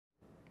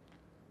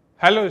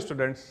Hello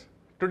students,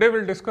 today we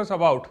will discuss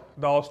about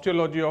the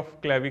osteology of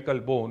clavicle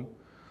bone.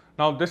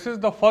 Now this is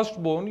the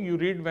first bone you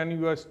read when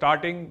you are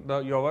starting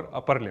your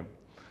upper limb.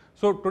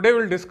 So today we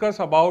will discuss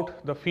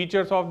about the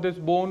features of this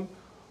bone,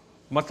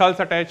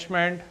 muscles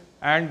attachment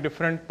and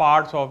different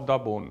parts of the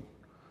bone.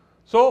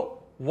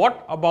 So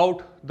what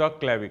about the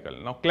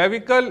clavicle? Now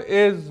clavicle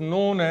is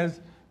known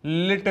as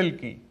little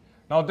key.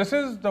 Now this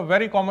is the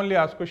very commonly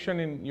asked question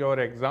in your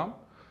exam.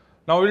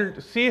 Now we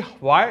will see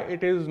why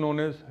it is known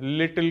as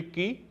little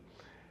key.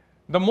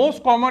 The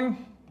most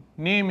common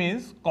name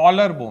is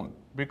collar bone,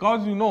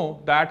 because you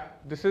know that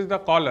this is the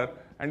collar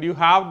and you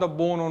have the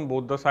bone on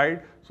both the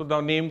side. So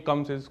the name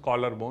comes as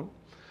collar bone.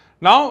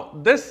 Now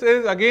this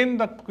is again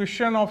the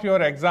question of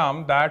your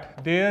exam,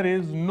 that there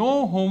is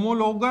no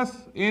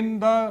homologous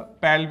in the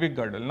pelvic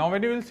girdle. Now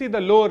when you will see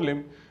the lower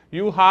limb,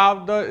 you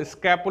have the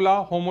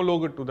scapula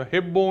homologous to the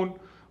hip bone.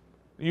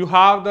 You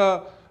have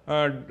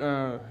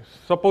the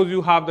suppose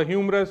you have the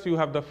humerus, you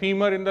have the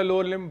femur in the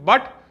lower limb,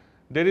 but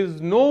there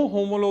is no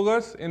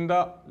homologous in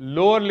the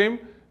lower limb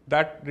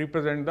that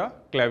represent the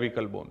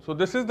clavicle bone. So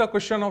this is the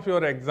question of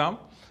your exam.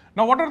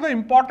 Now what are the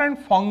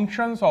important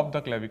functions of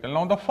the clavicle?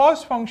 Now the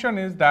first function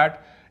is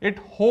that it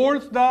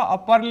holds the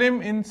upper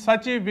limb in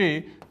such a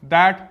way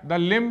that the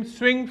limb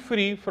swing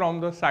free from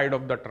the side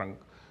of the trunk.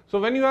 So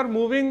when you are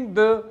moving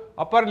the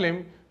upper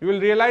limb, you will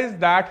realize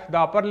that the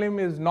upper limb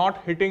is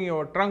not hitting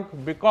your trunk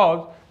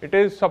because it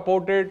is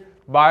supported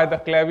by the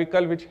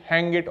clavicle which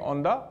hang it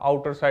on the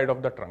outer side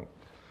of the trunk.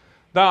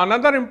 The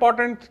another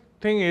important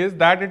thing is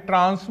that it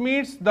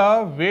transmits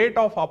the weight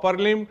of upper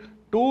limb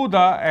to the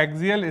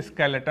axial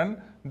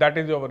skeleton, that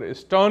is your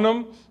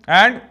sternum,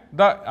 and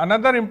the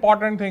another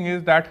important thing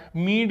is that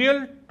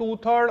medial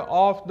 2/3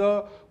 of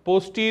the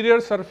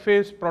posterior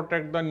surface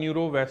protect the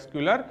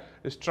neurovascular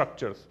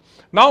structures.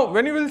 Now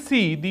when you will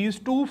see these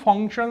two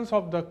functions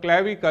of the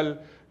clavicle,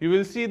 you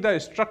will see the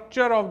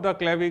structure of the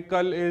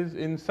clavicle is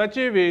in such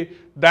a way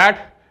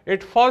that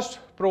it first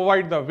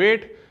provide the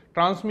weight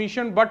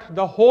transmission, but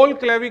the whole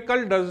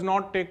clavicle does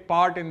not take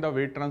part in the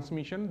weight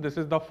transmission. This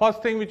is the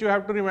first thing which you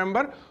have to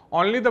remember.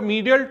 Only the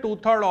medial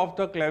 2/3 of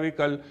the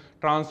clavicle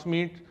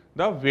transmit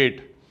the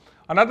weight.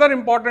 Another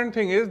important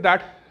thing is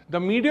that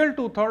the medial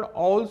 2/3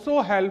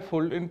 also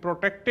helpful in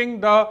protecting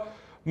the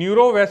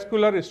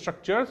neurovascular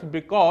structures,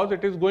 because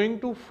it is going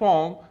to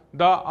form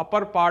the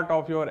upper part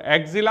of your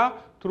axilla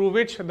through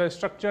which the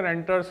structure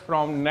enters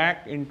from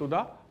neck into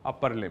the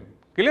upper limb.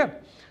 Clear?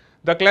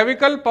 The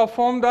clavicle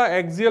performs the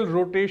axial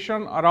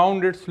rotation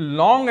around its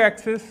long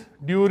axis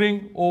during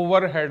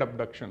overhead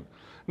abduction.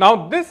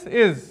 Now this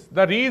is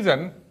the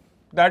reason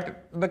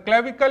that the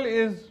clavicle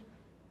is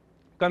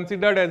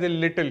considered as a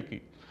little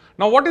key.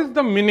 Now what is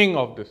the meaning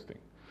of this thing?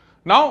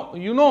 Now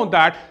you know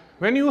that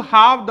when you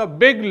have the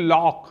big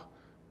lock,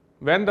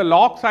 when the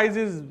lock size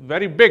is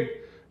very big,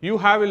 you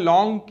have a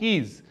long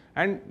keys,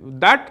 and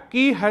that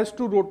key has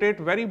to rotate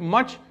very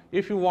much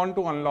if you want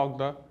to unlock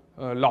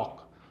the lock.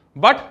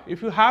 But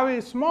if you have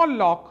a small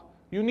lock,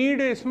 you need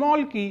a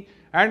small key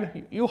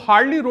and you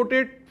hardly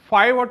rotate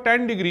 5 or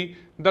 10 degree,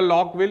 the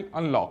lock will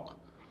unlock.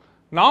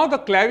 Now the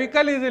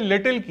clavicle is a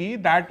little key,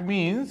 that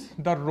means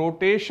the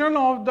rotation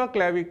of the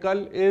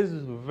clavicle is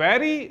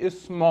very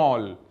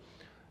small.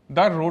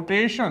 The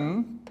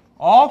rotation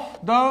of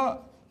the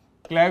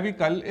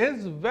clavicle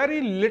is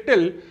very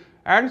little,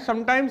 and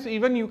sometimes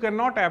even you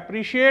cannot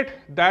appreciate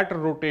that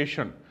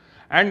rotation,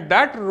 and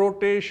that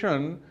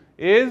rotation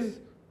is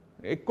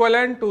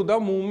equivalent to the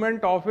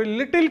movement of a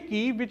little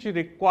key which is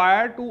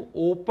required to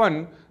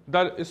open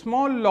the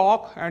small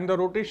lock, and the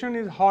rotation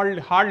is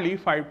hardly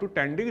 5 to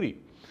 10 degree.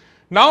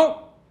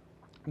 Now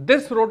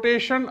this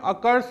rotation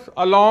occurs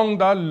along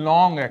the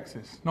long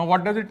axis. Now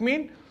what does it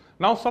mean?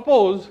 Now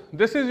suppose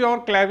this is your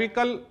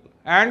clavicle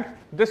and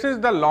this is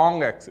the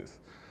long axis.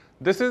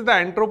 This is the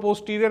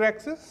anteroposterior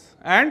axis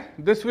and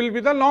this will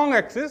be the long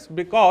axis,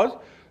 because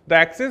the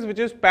axis which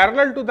is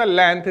parallel to the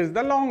length is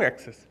the long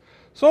axis.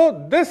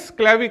 So this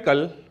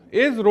clavicle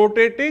is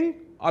rotating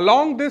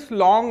along this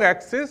long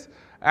axis,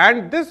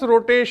 and this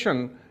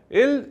rotation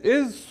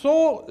is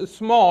so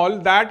small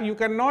that you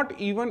cannot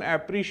even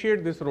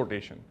appreciate this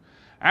rotation.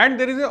 And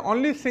there is a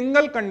only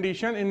single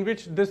condition in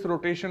which this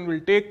rotation will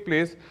take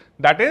place,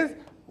 that is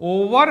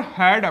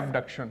overhead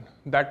abduction.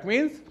 That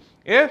means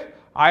if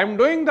I am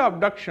doing the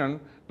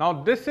abduction, now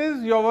this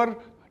is your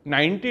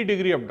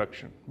 90-degree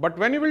abduction, but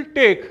when you will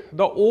take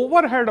the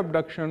overhead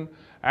abduction,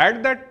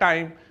 at that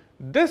time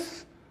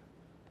this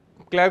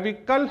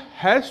clavicle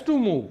has to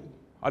move,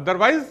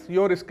 otherwise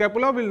your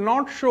scapula will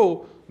not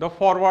show the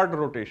forward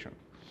rotation.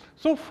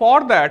 So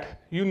for that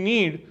you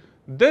need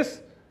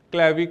this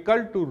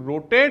clavicle to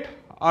rotate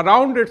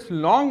around its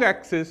long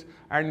axis,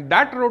 and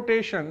that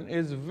rotation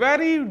is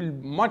very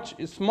much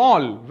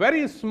small,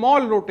 very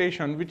small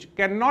rotation which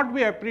cannot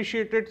be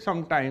appreciated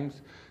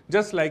sometimes,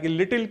 just like a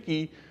little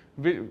key,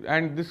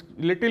 and this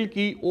little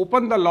key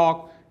open the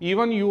lock,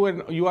 even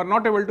you are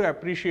not able to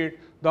appreciate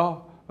the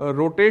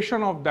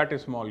rotation of that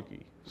small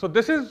key. So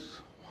this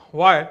is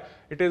why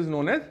it is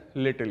known as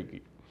little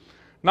key.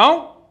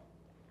 Now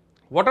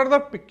what are the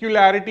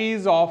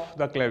peculiarities of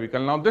the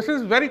clavicle? Now, this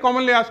is very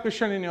commonly asked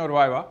question in your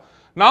viva.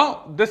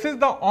 Now, this is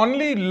the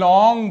only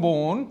long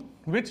bone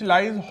which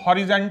lies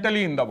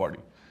horizontally in the body.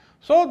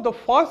 So, the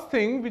first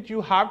thing which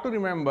you have to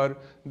remember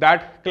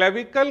that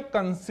clavicle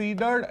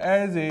considered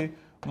as a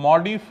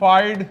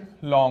modified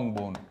long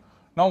bone.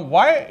 Now,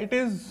 why it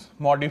is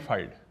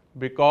modified?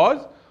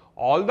 Because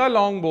all the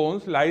long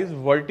bones lies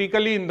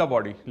vertically in the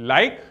body,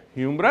 like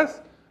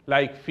humerus,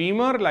 like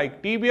femur,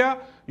 like tibia.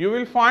 You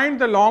will find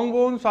the long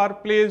bones are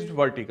placed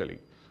vertically,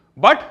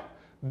 but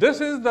this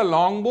is the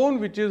long bone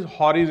which is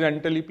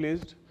horizontally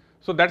placed.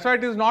 So, that is why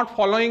it is not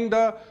following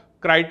the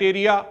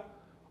criteria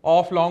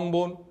of long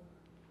bone.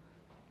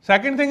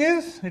 Second thing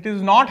is, it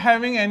is not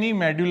having any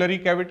medullary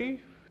cavity.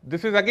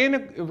 This is again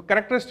a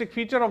characteristic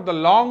feature of the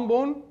long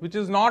bone which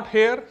is not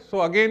here.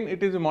 So, again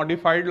it is a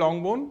modified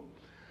long bone.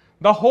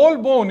 The whole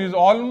bone is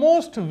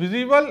almost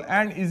visible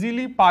and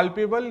easily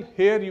palpable.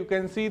 Here you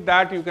can see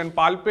that you can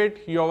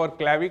palpate your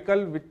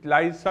clavicle which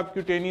lies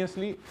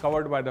subcutaneously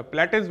covered by the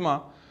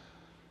platysma.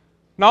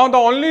 Now, the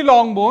only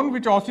long bone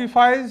which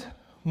ossifies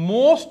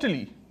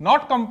mostly,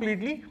 not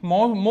completely,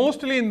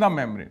 mostly in the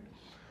membrane.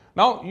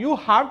 Now, you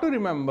have to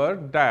remember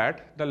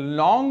that the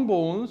long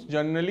bones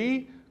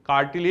generally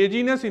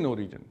cartilaginous in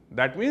origin.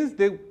 That means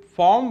they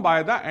form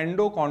by the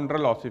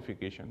endochondral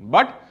ossification.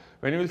 But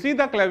when you will see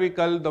the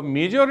clavicle, the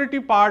majority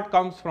part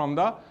comes from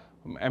the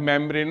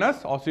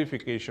membranous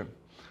ossification.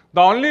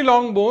 The only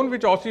long bone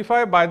which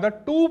ossify by the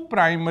two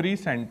primary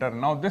center.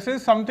 Now, this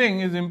is something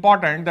is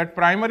important that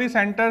primary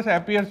centers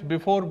appears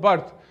before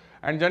birth,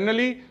 and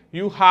generally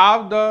you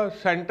have the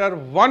center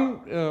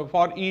one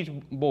for each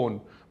bone.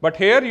 But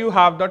here you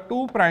have the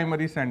two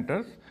primary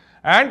centers,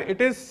 and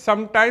it is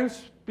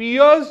sometimes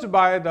pierced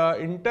by the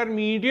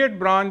intermediate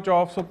branch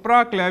of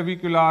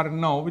supraclavicular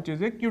nerve, which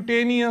is a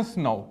cutaneous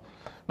nerve.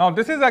 Now,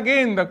 this is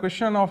again the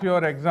question of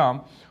your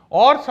exam,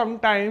 or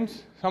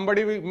sometimes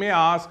somebody may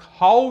ask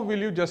how will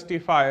you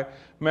justify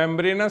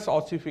membranous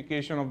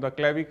ossification of the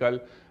clavicle.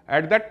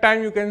 At that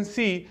time you can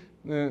see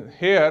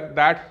here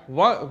that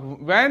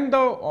when the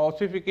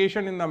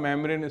ossification in the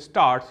membrane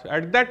starts,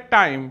 at that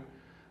time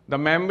the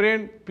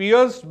membrane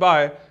pierced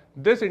by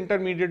this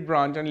intermediate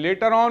branch, and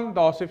later on the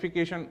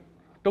ossification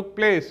took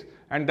place,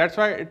 and that is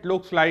why it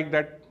looks like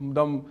that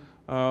the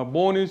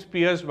bone is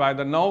pierced by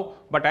the nerve,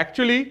 but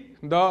actually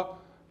the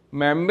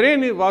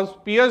membrane was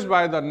pierced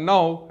by the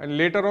nerve, and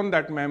later on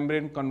that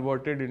membrane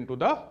converted into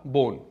the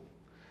bone.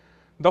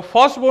 The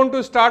first bone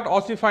to start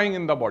ossifying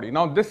in the body.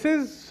 Now, this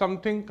is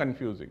something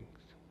confusing.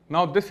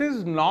 Now, this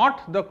is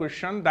not the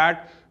question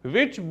that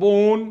which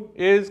bone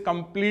is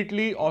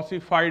completely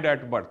ossified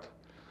at birth.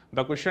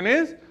 The question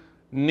is,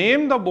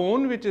 name the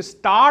bone which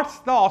starts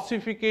the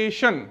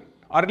ossification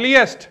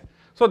earliest.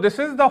 So, this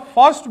is the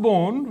first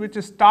bone which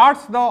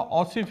starts the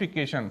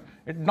ossification.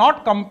 It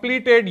not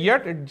completed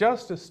yet, it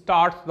just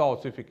starts the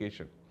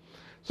ossification.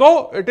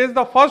 So, it is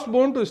the first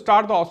bone to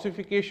start the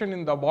ossification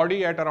in the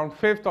body at around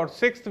 5th or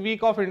 6th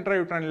week of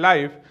intrauterine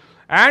life,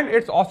 and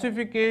its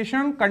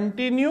ossification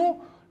continue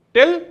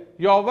till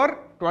your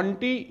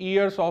 20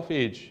 years of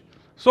age.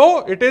 So,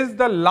 it is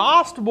the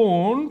last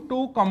bone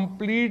to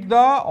complete the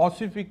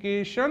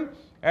ossification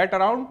at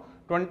around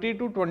 20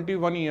 to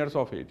 21 years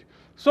of age.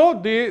 So,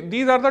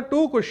 these are the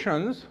two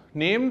questions.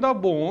 Name the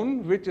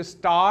bone which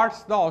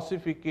starts the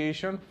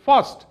ossification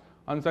first.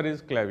 Answer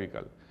is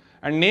clavicle.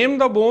 And name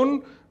the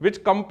bone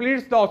which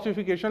completes the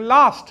ossification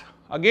last.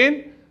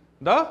 Again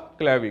the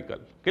clavicle.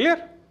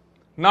 Clear?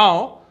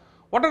 Now,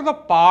 what are the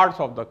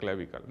parts of the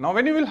clavicle? Now,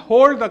 when you will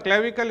hold the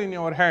clavicle in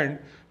your hand,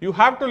 you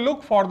have to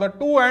look for the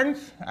two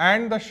ends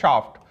and the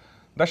shaft.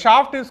 The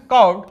shaft is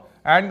curved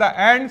and the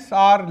ends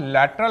are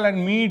lateral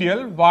and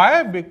medial.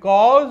 Why?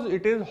 Because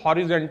it is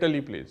horizontally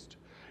placed.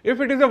 If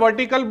it is a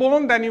vertical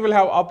bone, then you will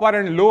have upper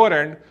and lower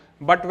end,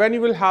 but when you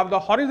will have the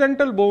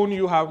horizontal bone,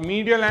 you have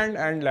medial end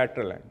and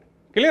lateral end.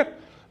 Clear?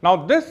 Now,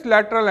 this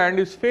lateral end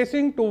is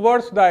facing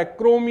towards the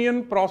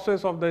acromion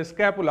process of the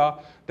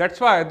scapula. That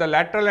is why the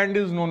lateral end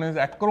is known as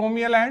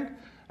acromial end,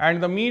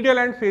 and the medial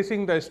end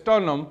facing the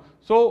sternum.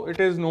 So,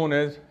 it is known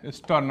as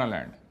sternal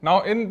end.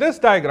 Now, in this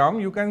diagram,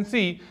 you can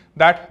see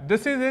that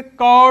this is a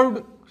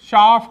curved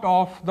shaft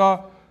of the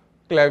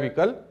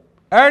clavicle,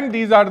 and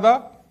these are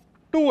the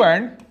two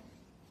ends.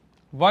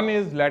 One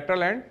is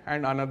lateral end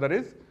and another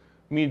is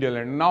medial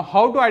end. Now,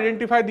 how to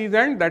identify these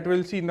ends, that we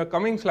will see in the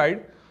coming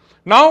slide.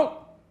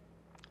 Now,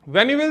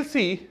 when you will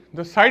see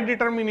the site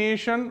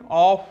determination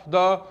of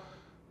the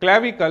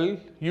clavicle,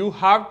 you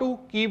have to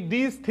keep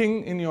these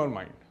things in your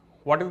mind.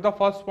 What is the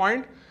first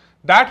point?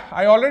 That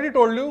I already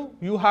told you,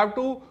 you have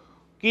to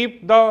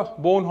keep the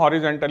bone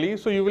horizontally.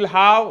 So, you will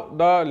have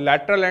the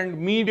lateral end,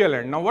 medial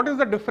end. Now, what is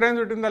the difference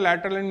between the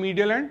lateral and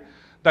medial end?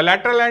 The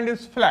lateral end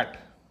is flat.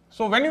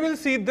 So, when you will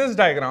see this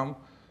diagram,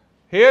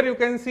 here you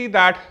can see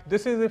that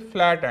this is a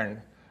flat end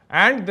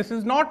and this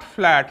is not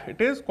flat,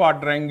 it is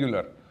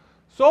quadrangular.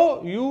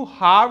 So, you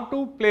have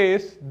to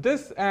place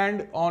this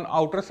end on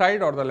outer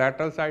side or the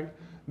lateral side,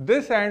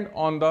 this end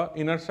on the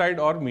inner side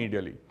or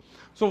medially.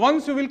 So,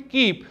 once you will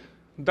keep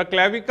the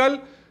clavicle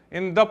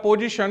in the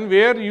position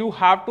where you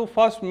have to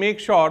first make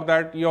sure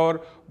that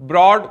your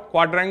broad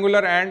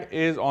quadrangular end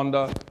is on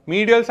the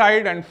medial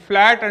side and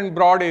flat and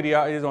broad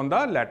area is on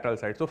the lateral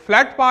side. So,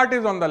 flat part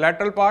is on the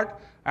lateral part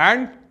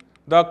and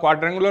the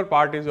quadrangular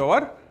part is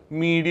your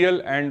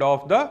medial end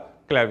of the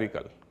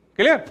clavicle.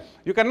 Clear?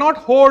 You cannot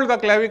hold the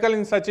clavicle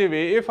in such a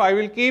way. If I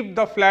will keep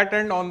the flat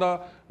end on the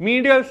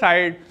medial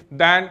side,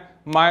 then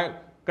my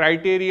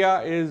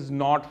criteria is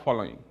not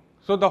following.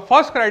 So, the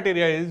first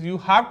criteria is you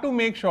have to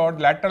make sure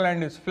lateral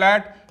end is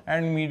flat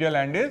and medial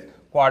end is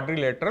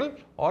quadrilateral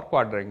or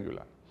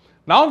quadrangular.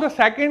 Now, the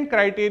second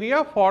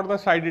criteria for the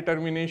side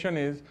determination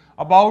is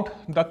about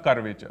the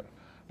curvature.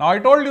 Now, I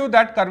told you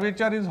that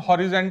curvature is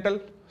horizontal,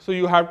 so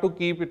you have to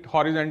keep it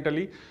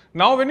horizontally.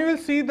 Now, when you will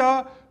see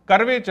the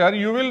curvature,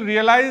 you will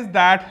realize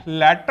that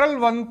lateral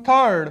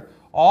 1/3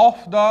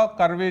 of the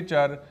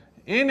curvature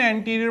in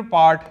anterior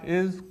part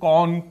is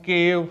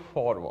concave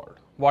forward.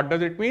 What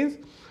does it mean?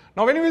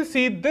 Now, when you will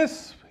see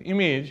this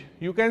image,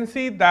 you can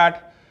see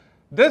that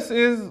this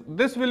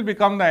will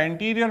become the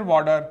anterior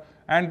border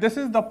and this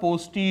is the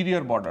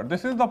posterior border.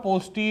 This is the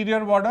posterior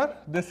border,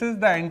 this is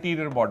the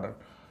anterior border.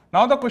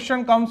 Now, the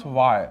question comes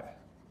why?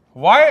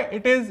 Why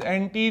it is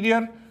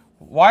anterior,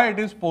 why it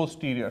is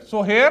posterior?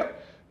 So, here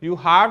you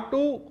have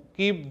to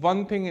keep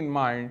one thing in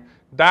mind,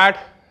 that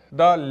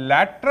the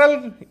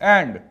lateral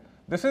end,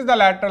 this is the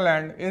lateral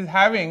end, is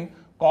having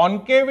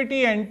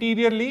concavity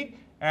anteriorly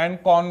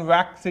and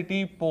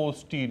convexity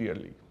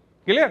posteriorly.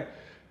 Clear?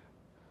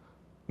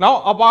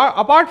 Now,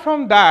 apart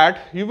from that,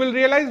 you will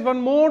realize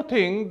one more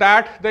thing,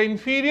 that the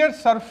inferior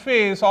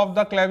surface of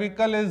the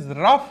clavicle is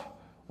rough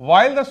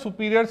while the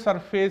superior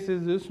surface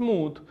is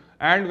smooth,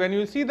 and when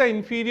you see the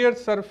inferior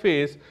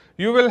surface,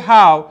 you will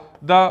have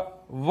the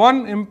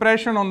one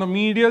impression on the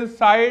medial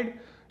side,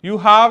 you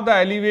have the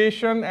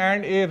elevation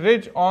and a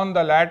ridge on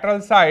the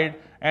lateral side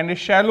and a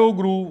shallow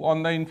groove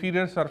on the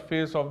inferior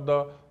surface of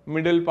the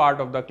middle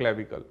part of the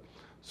clavicle.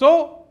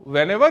 So,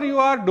 whenever you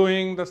are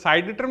doing the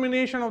side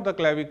determination of the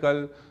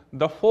clavicle,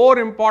 the four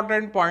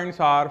important points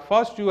are: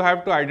 first, you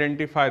have to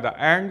identify the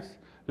ends,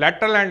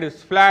 lateral end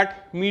is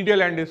flat,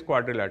 medial end is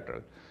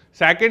quadrilateral.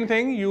 Second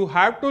thing, you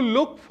have to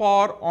look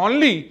for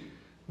only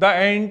the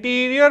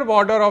anterior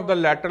border of the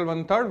lateral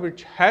 1/3,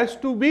 which has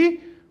to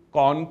be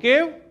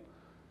concave,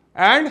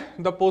 and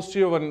the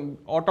posterior one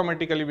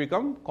automatically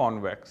become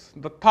convex.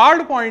 The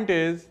third point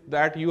is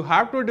that you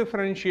have to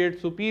differentiate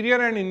superior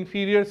and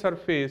inferior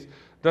surface.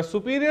 The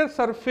superior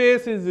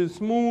surface is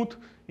smooth,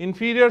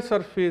 inferior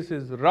surface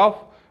is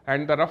rough,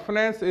 and the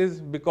roughness is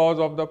because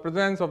of the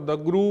presence of the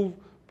groove,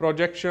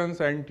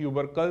 projections and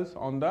tubercles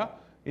on the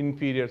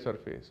inferior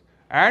surface.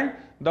 And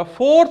the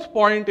fourth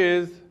point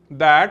is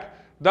that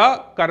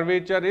the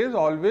curvature is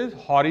always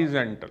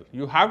horizontal.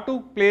 You have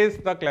to place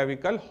the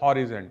clavicle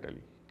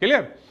horizontally.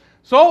 Clear?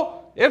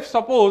 So, if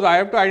suppose I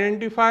have to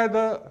identify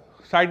the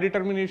side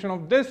determination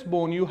of this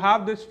bone, you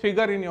have this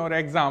figure in your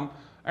exam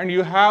and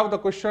you have the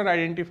question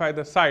identify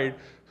the side,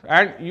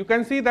 and you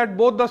can see that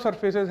both the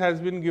surfaces has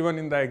been given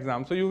in the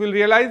exam. So, you will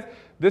realize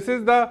this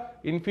is the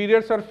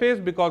inferior surface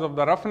because of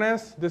the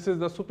roughness, this is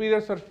the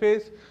superior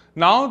surface.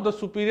 Now, the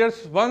superior,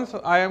 once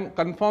I am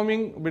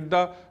confirming with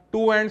the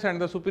two ends and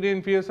the superior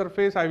inferior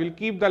surface, I will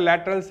keep the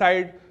lateral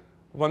side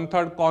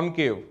 1/3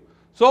 concave.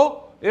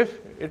 So, if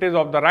it is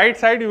of the right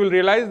side, you will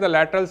realize the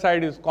lateral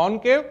side is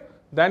concave,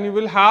 then you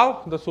will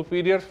have the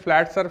superior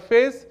flat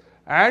surface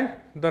and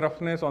the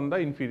roughness on the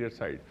inferior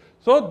side.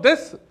 So,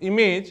 this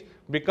image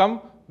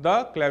become the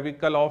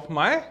clavicle of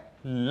my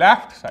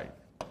left side.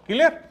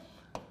 Clear?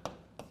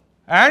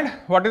 And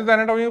what is the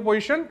anatomical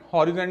position?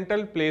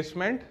 Horizontal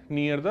placement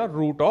near the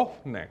root of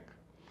neck.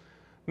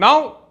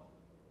 Now,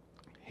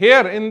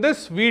 here in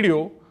this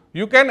video,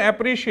 you can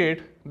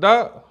appreciate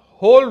the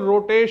whole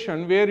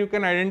rotation where you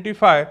can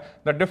identify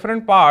the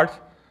different parts.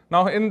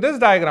 Now, in this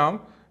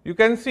diagram, you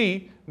can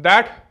see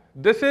that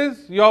this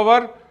is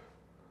your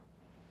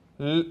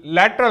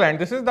lateral end,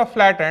 this is the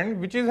flat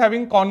end which is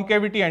having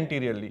concavity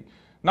anteriorly.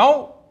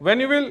 Now, when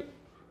you will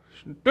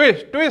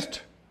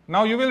twist,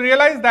 now you will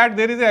realize that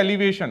there is an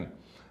elevation.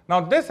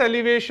 Now, this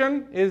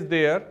elevation is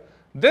there,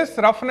 this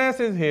roughness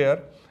is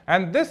here,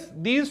 and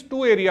these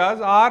two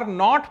areas are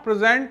not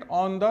present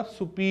on the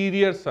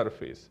superior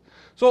surface.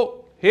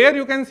 So, here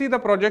you can see the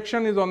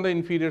projection is on the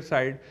inferior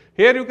side,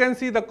 here you can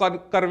see the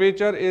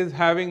curvature is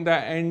having the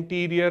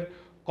anterior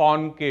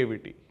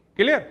concavity.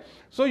 Clear?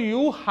 So,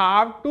 you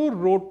have to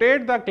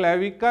rotate the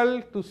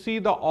clavicle to see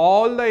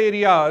all the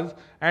areas,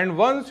 and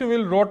once you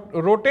will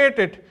rotate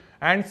it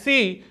and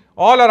see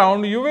all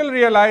around, you will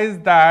realize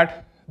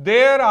that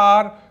there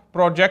are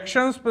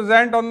projections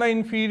present on the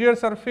inferior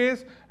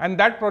surface, and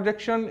that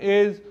projection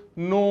is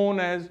known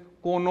as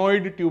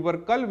conoid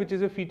tubercle, which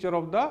is a feature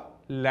of the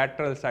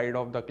lateral side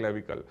of the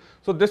clavicle.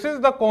 So, this is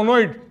the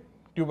conoid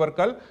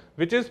tubercle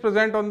which is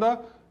present on the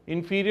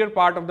inferior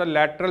part of the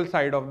lateral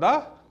side of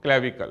the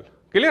clavicle.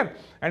 Clear?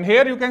 And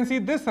here you can see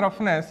this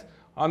roughness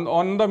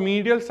on the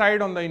medial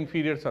side on the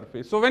inferior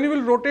surface. So when you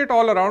will rotate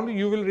all around,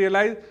 you will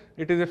realize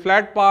it is a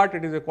flat part,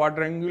 it is a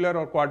quadrangular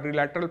or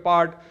quadrilateral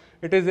part,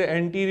 it is a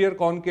anterior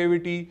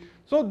concavity.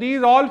 So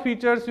these all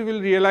features you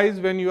will realize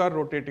when you are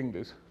rotating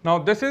this. Now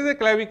this is a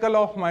clavicle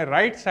of my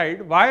right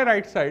side. Why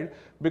right side?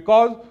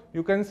 Because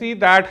you can see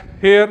that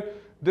here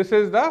this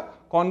is the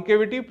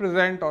concavity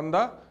present on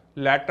the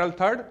lateral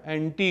third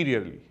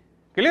anteriorly.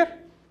 Clear?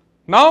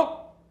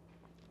 Now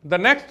the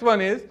next one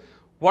is,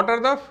 what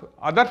are the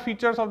other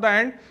features of the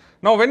end?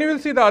 Now when you will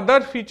see the other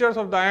features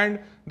of the end,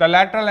 the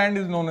lateral end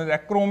is known as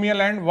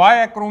acromial end.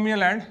 Why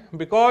acromial end?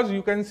 Because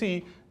you can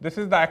see this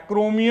is the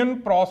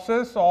acromion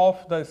process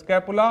of the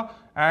scapula,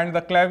 and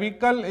the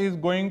clavicle is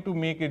going to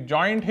make a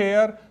joint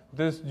here.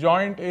 This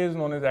joint is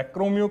known as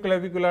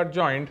acromioclavicular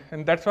joint,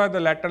 and that's why the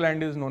lateral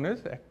end is known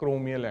as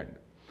acromial end.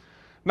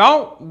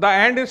 Now the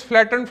end is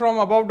flattened from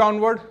above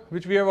downward,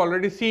 which we have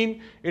already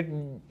seen. It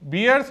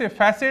bears a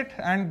facet,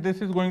 and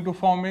this is going to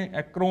form a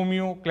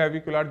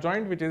acromioclavicular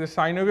joint, which is a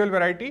synovial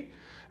variety.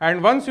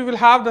 And once you will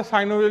have the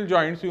synovial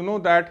joints, you know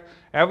that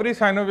every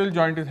synovial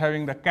joint is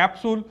having the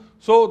capsule.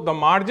 So the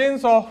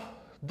margins of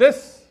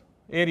this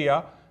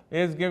area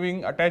is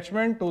giving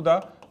attachment to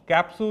the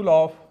capsule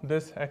of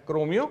this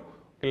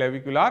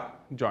acromioclavicular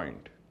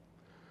joint.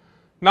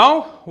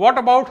 Now what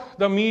about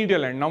the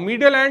medial end? Now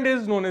medial end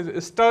is known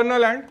as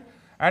sternal end,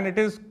 and it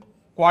is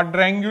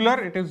quadrangular,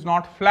 it is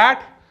not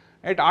flat.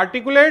 It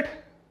articulates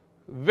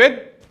with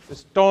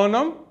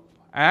sternum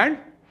and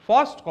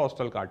first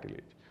costal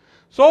cartilage.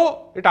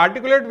 So it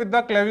articulates with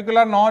the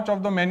clavicular notch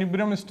of the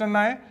manubrium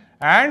sterni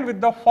and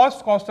with the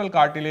first costal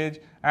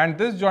cartilage, and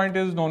this joint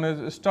is known as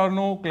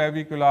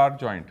sternoclavicular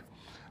joint.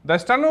 The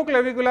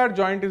sternoclavicular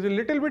joint is a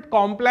little bit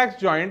complex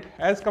joint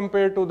as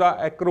compared to the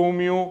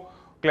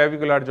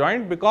acromioclavicular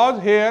joint,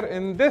 because here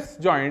in this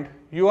joint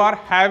you are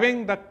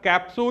having the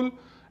capsule,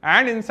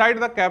 and inside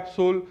the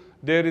capsule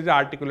there is an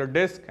articular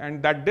disc,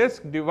 and that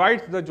disc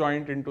divides the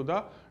joint into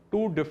the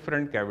two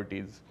different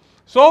cavities.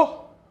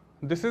 So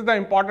this is the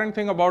important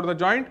thing about the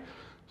joint.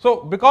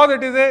 So because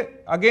it is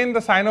again the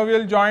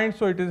synovial joint,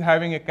 so it is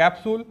having a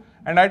capsule,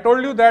 and I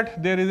told you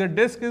that there is a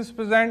disc is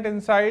present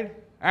inside,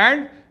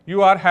 and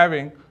you are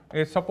having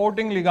a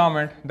supporting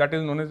ligament that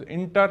is known as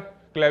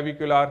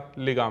interclavicular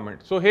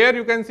ligament. So here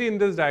you can see in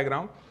this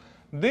diagram,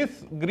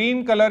 this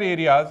green color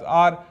areas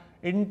are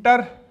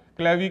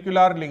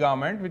interclavicular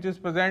ligament, which is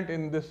present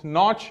in this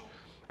notch,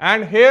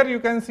 and here you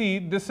can see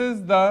this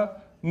is the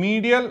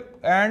medial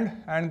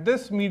end, and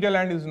this medial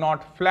end is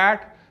not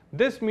flat.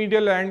 This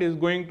medial end is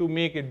going to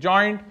make a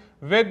joint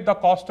with the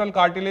costal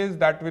cartilage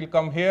that will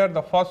come here,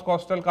 the first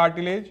costal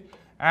cartilage,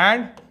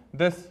 and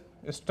this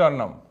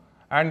sternum,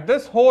 and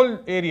this whole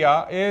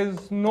area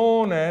is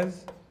known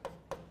as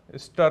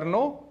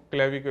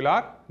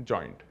sternoclavicular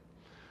joint.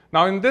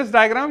 Now in this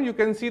diagram you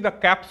can see the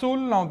capsule.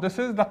 Now this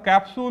is the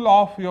capsule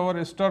of your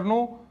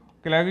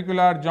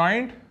sternoclavicular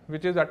joint,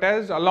 which is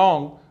attached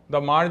along the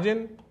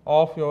margin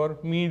of your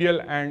medial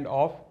end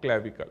of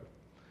clavicle.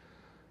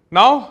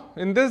 Now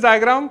in this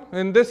diagram,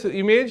 in this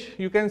image,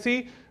 you can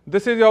see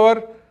this is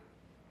your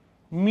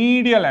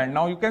medial end.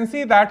 Now you can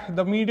see that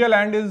the medial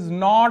end is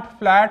not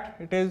flat,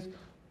 it is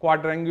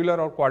quadrangular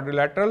or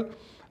quadrilateral.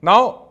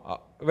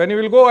 Now when you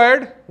will go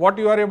ahead, what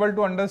you are able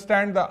to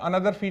understand the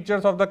another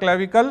features of the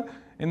clavicle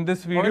in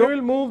this video. When you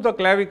will move the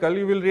clavicle,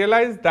 you will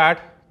realize that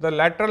the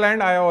lateral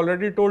end, I have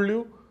already told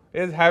you,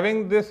 is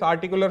having this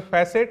articular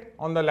facet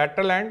on the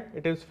lateral end.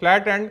 It is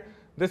flat end.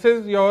 This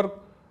is your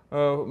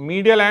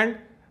medial end,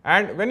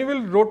 and when you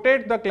will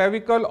rotate the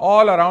clavicle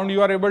all around,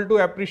 you are able to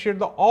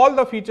appreciate all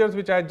the features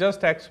which I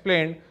just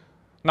explained.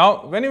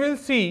 Now when you will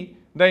see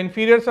the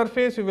inferior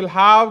surface, you will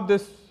have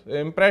this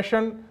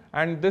impression,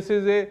 and this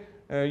is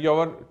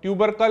your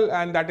tubercle,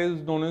 and that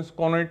is known as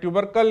conoid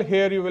tubercle.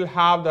 Here you will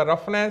have the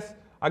roughness.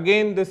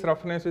 Again this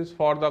roughness is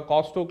for the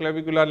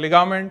costoclavicular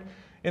ligament.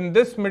 In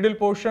this middle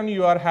portion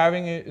you are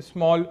having a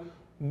small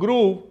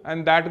groove,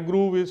 and that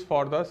groove is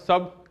for the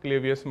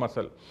subclavius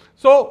muscle.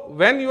 So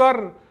when you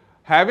are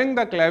having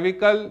the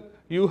clavicle,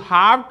 you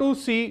have to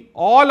see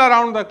all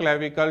around the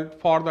clavicle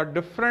for the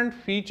different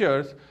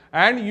features,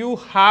 and you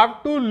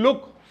have to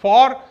look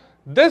for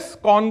this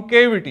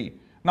concavity.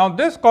 Now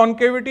this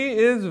concavity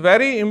is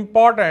very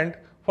important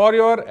for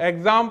your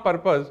exam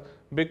purpose,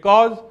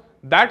 because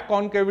that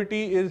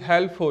concavity is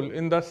helpful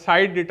in the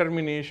side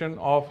determination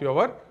of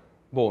your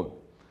bone.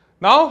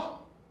 Now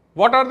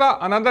what are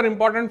the another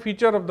important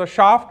feature of the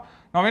shaft?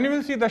 Now when you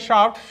will see the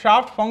shaft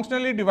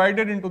functionally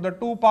divided into the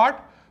two part,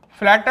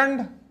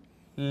 flattened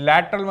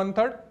lateral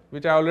 1/3,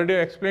 which I already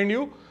explained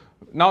you.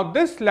 Now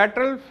this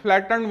lateral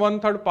flattened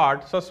 1/3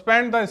 part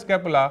suspend the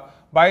scapula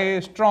by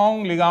a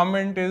strong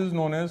ligament is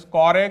known as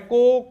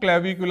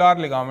coracoclavicular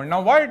ligament.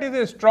 Now why it is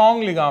a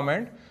strong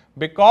ligament?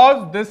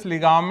 Because this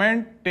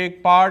ligament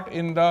take part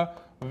in the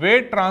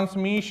weight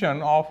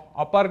transmission of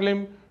upper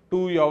limb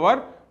to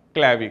your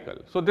clavicle.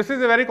 So this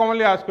is a very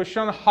commonly asked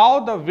question, how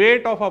the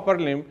weight of upper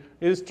limb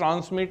is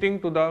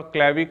transmitting to the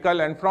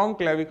clavicle and from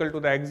clavicle to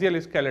the axial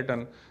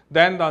skeleton.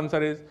 Then the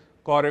answer is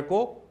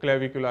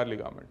coracoclavicular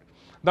ligament.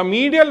 the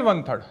medial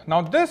 1/3.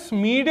 Now this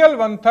medial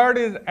 1/3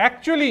 is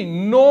actually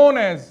known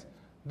as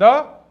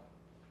the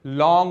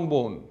long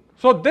bone.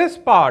 So this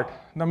part,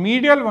 the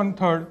medial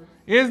 1/3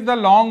 is the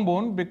long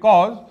bone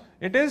because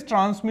it is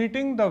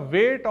transmitting the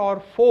weight or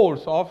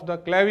force of the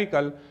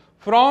clavicle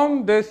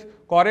from this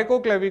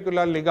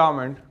coracoclavicular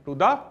ligament to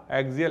the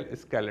axial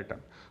skeleton.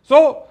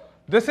 So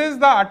this is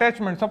the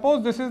attachment.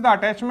 Suppose this is the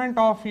attachment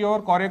of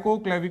your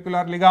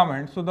coracoclavicular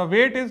ligament. So the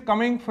weight is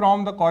coming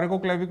from the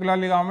coracoclavicular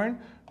ligament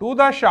to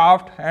the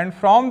shaft, and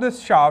from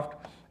this shaft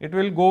it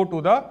will go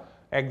to the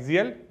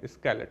axial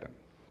skeleton.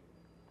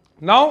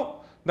 Now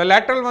the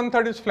lateral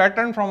 1/3 is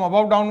flattened from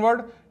above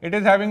downward. It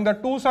is having the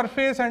two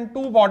surface and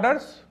two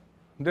borders.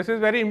 This is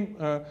very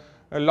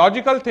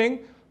logical thing.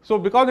 So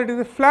because it is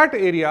a flat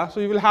area, so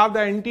you will have the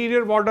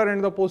anterior border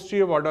and the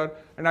posterior border,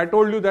 and I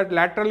told you that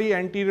laterally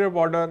anterior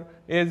border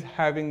is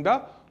having the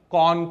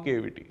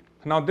concavity.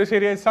 Now this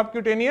area is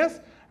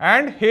subcutaneous,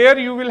 and here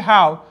you will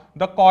have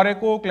the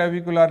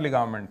coracoclavicular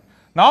ligament.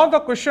 Now the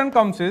question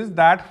comes is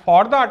that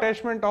for the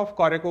attachment of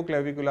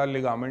coracoclavicular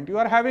ligament, you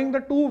are having the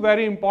two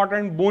very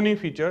important bony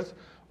features.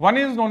 One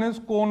is known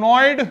as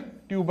conoid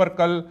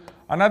tubercle,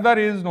 another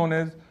is known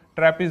as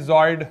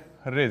trapezoid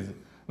ridge.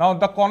 Now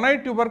the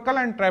conoid tubercle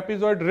and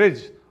trapezoid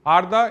ridge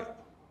are the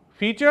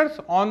features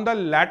on the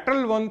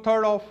lateral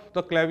 1/3 of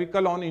the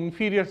clavicle on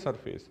inferior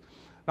surface.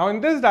 Now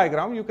in this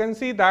diagram you can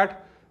see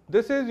that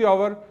this is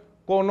your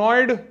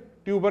conoid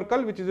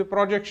tubercle, which is a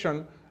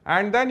projection,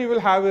 and then you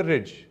will have a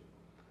ridge.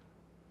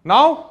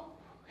 Now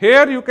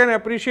here you can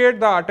appreciate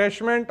the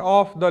attachment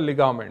of the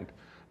ligament.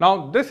 Now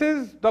this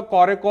is the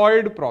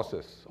coracoid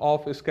process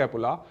of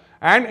scapula,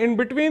 and in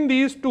between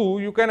these two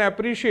you can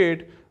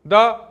appreciate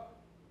the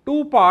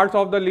two parts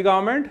of the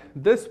ligament,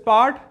 this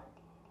part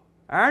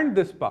and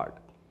this part.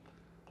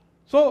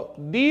 So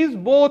these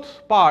both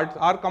parts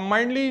are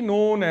combinedly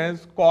known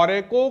as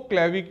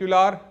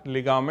coracoclavicular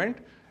ligament,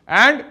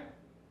 and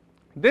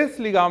this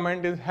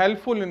ligament is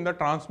helpful in the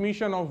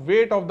transmission of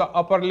weight of the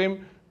upper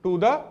limb to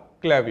the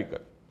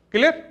clavicle.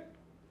 Clear?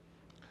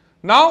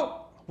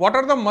 Now what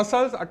are the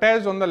muscles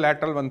attached on the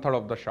lateral 1/3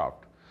 of the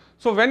shaft?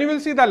 So when you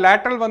will see the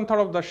lateral 1/3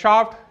 of the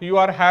shaft, you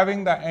are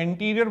having the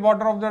anterior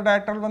border of the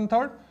lateral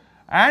 1/3,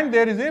 and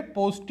there is a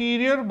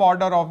posterior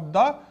border of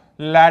the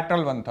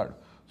lateral 1/3.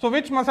 So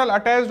which muscle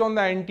attached on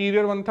the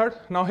anterior 1/3?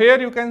 Now here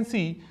you can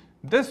see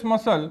this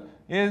muscle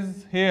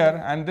is here,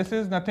 and this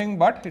is nothing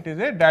but it is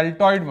a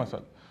deltoid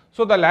muscle.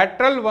 So the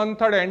lateral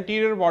 1/3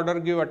 anterior border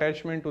give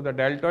attachment to the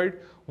deltoid,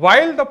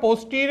 while the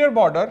posterior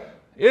border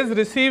is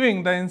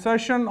receiving the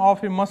insertion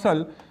of a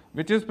muscle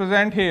which is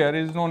present here,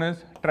 is known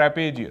as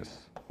trapezius.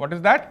 What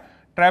is that?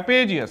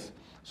 Trapezius.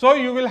 So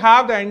you will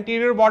have the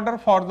anterior border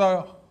for the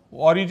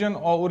origin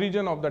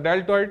of the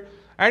deltoid,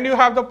 and you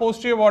have the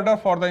posterior border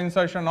for the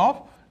insertion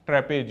of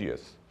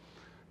trapezius.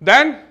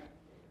 Then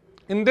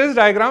in this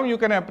diagram you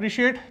can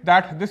appreciate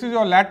that this is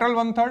your lateral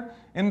 1/3.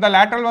 In the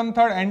lateral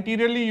 1/3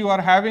 anteriorly you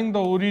are having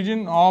the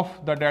origin of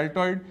the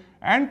deltoid,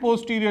 and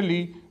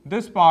posteriorly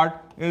this part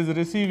is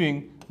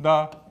receiving the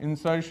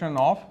insertion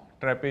of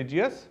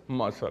trapezius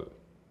muscle.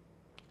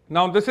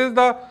 Now this is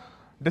the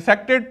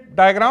dissected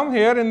diagram.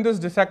 Here in this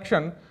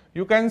dissection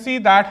you can see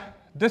that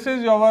this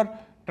is your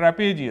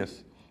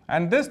trapezius,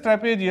 and this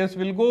trapezius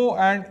will go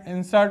and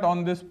insert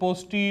on this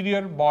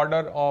posterior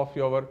border of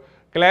your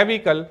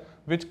clavicle,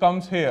 which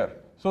comes here.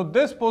 So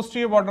this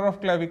posterior border of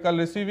clavicle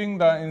receiving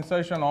the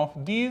insertion of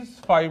these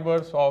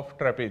fibers of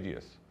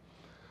trapezius.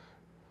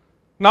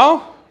 Now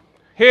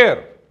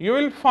here you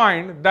will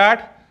find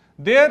that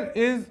there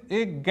is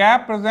a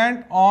gap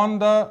present on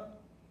the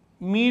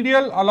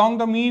medial, along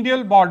the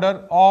medial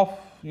border of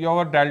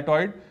your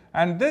deltoid,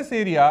 and this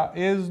area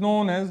is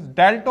known as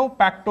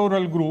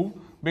deltopectoral groove,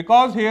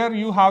 because here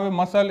you have a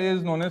muscle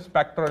is known as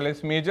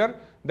pectoralis major,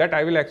 that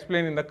I will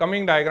explain in the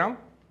coming diagram.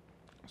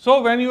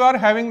 So when you are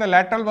having the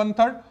lateral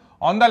 1/3,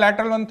 on the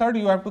lateral 1/3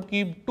 you have to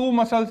keep two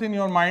muscles in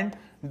your mind,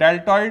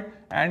 deltoid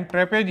and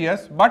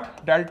trapezius,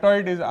 but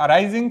deltoid is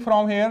arising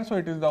from here, so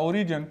it is the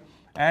origin,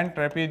 and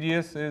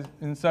trapezius is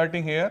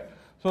inserting here.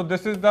 So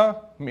this is the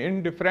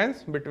main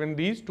difference between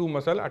these two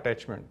muscle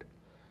attachment.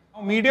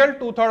 Now medial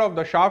 2/3 of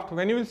the shaft,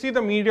 when you will see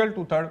the medial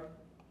 2/3,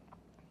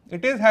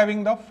 it is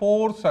having the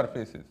four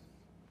surfaces,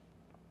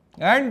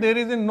 and there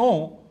is a no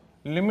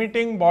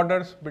limiting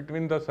borders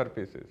between the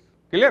surfaces.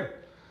 Clear?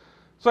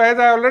 So as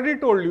I already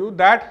told you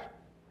that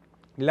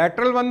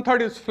lateral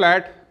 1/3 is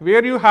flat,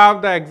 where you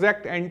have the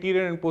exact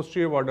anterior and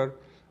posterior border,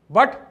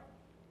 but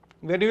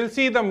when you will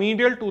see the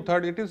medial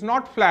 2/3, it is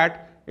not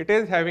flat, it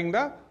is having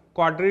the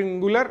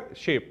quadrangular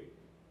shape,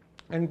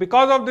 and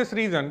because of this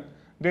reason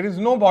there is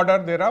no border,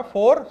 there are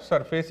four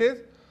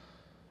surfaces.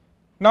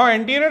 Now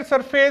anterior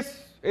surface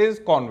is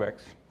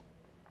convex.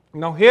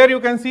 Now here you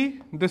can see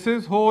this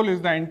is whole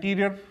is the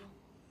anterior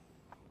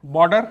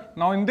border.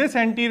 Now in this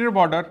anterior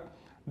border,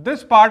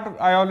 this part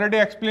I already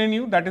explained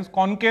you, that is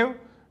concave.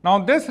 Now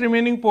this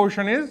remaining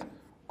portion is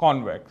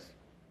convex,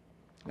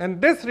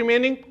 and this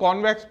remaining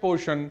convex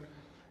portion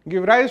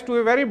give rise to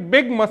a very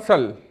big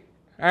muscle,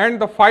 and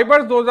the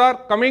fibers those are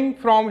coming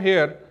from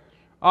here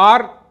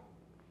are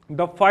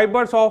the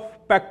fibers of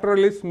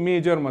pectoralis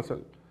major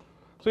muscle.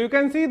 So you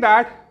can see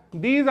that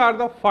these are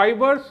the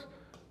fibers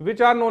which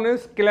are known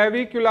as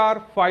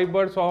clavicular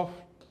fibers of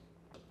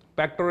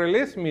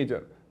pectoralis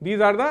major.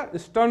 These are the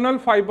sternal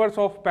fibers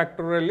of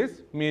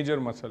pectoralis major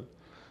muscle.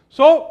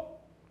 So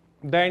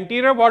the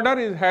anterior border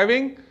is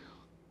having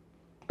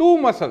two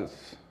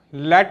muscles,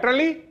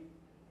 laterally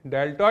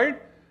deltoid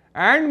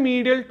and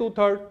medial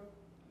 2/3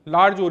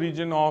 large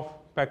origin of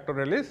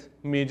pectoralis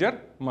major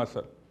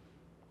muscle.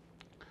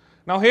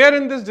 Now here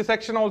in this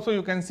dissection also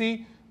you can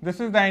see this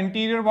is the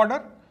anterior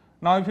border.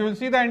 Now if you will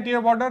see the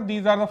anterior border,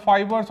 these are the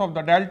fibers of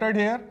the deltoid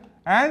here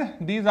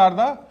and these are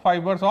the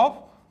fibers of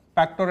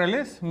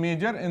pectoralis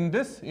major in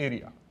this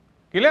area.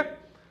 Clear?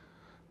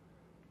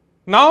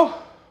 Now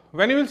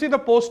when you will see the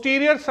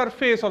posterior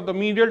surface of the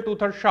medial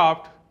 2/3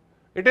 shaft,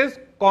 it is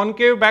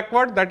concave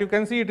backward, that you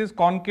can see it is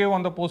concave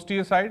on the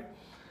posterior side,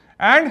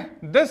 and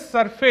this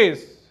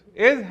surface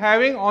is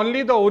having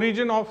only the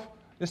origin of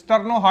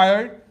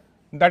sternohyoid,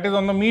 that is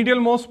on the medial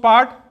most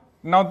part.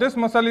 Now this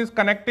muscle is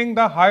connecting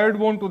the hyoid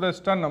bone to the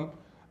sternum,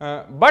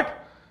 but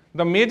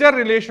the major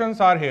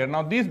relations are here.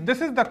 Now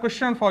this is the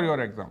question for your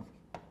exam,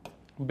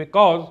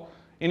 because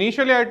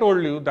initially I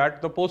told you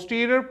that the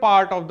posterior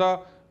part of the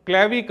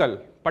clavicle,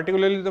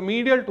 particularly the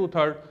medial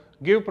 2/3,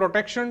 give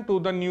protection to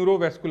the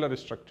neurovascular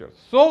structures.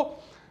 So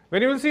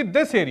when you will see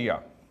this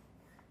area,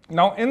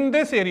 now in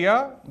this area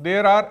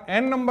there are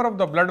n number of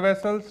the blood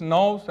vessels,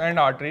 nerves and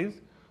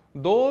arteries.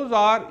 Those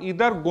are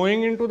either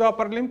going into the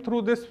upper limb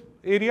through this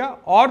area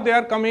or they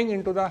are coming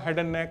into the head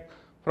and neck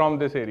from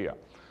this area.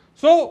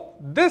 So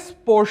this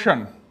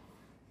portion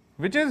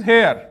which is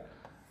here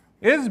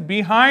is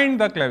behind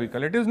the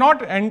clavicle. It is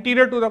not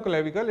anterior to the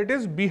clavicle, it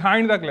is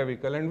behind the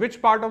clavicle. And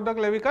which part of the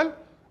clavicle?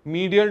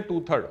 Medial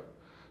 2/3.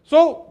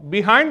 So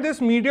behind this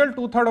medial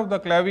 2/3 of the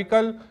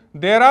clavicle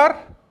there are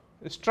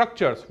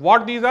structures.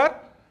 What these are?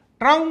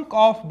 Trunk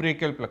of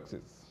brachial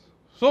plexus.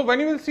 So when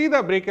you will see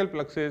the brachial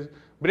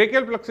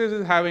plexus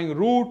is having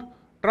root,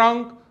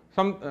 trunk,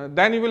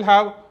 then you will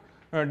have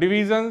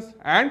divisions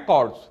and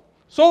cords.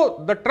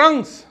 So the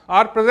trunks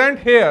are present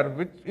here,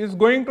 which is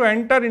going to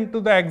enter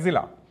into the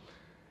axilla.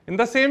 In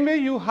the same way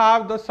you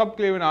have the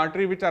subclavian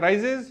artery which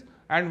arises,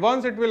 and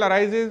once it will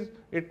arises,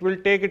 it will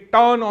take a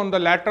turn on the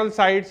lateral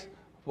sides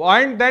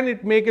and then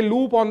it make a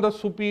loop on the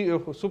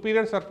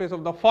superior surface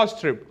of the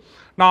first rib.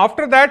 Now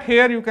after that,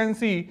 here you can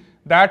see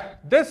that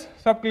this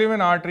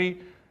subclavian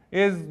artery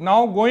is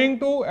now going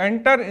to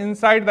enter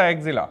inside the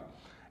axilla,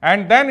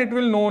 and then it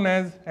will known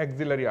as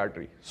axillary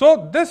artery.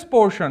 So this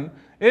portion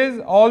is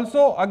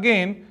also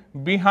again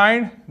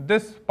behind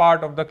this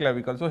part of the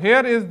clavicle. So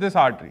here is this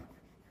artery.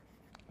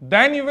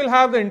 Then you will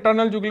have the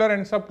internal jugular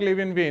and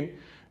subclavian vein.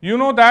 You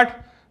know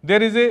that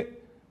there is a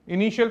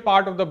initial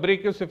part of the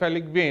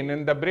brachiocephalic vein,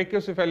 and the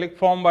brachiocephalic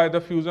formed by the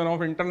fusion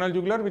of internal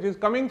jugular which is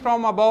coming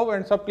from above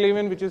and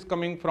subclavian which is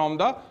coming from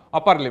the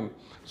upper limb.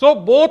 So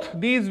both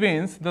these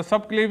veins, the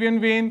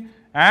subclavian vein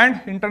and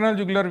internal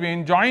jugular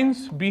vein,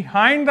 joins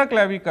behind the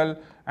clavicle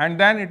and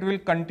then it will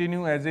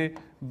continue as a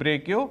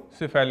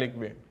brachiocephalic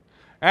vein.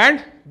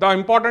 And the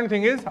important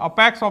thing is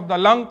apex of the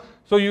lung.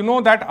 So you know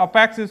that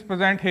apex is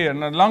present here.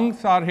 Now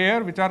lungs are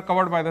here which are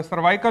covered by the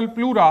cervical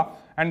pleura,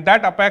 and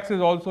that apex is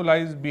also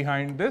lies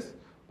behind this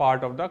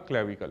part of the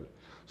clavicle.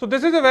 So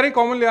this is a very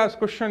commonly asked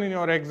question in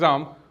your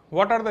exam.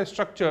 What are the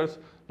structures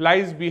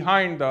lies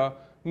behind the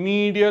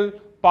medial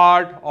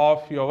part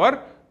of your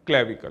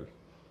clavicle?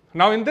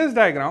 Now in this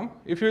diagram,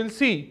 if you will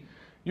see,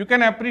 you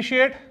can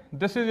appreciate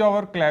this is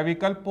your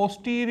clavicle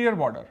posterior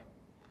border,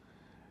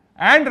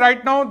 and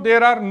right now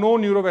there are no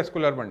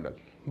neurovascular bundle.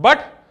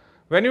 But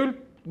when you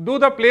do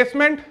the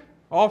placement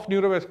of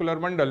neurovascular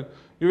bundle,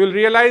 you will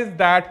realize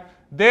that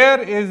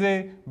there is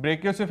a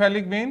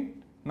brachiocephalic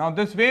vein. Now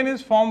this vein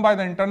is formed by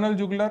the internal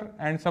jugular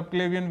and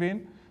subclavian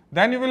vein.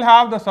 Then you will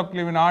have the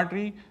subclavian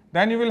artery.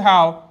 Then you will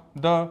have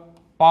the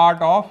part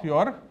of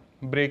your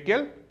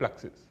brachial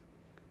plexus.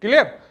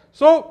 Clear?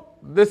 So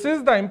this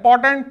is the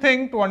important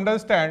thing to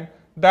understand,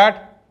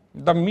 that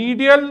the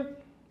medial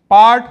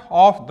part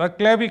of the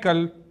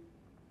clavicle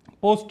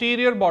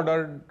posterior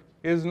border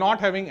is not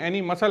having any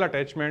muscle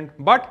attachment,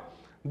 but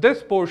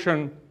this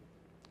portion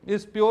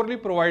is purely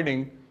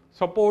providing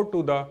support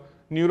to the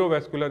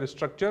neurovascular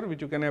structure,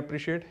 which you can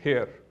appreciate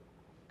here.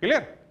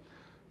 Clear?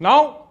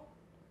 Now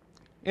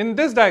in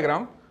this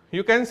diagram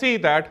you can see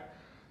that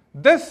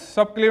this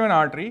subclavian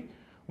artery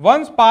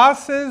once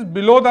passes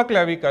below the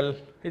clavicle,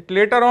 it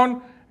later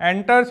on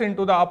enters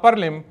into the upper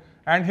limb,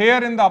 and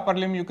here in the upper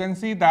limb you can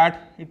see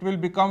that it will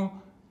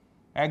become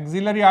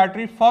axillary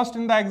artery first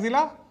in the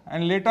axilla,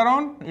 and later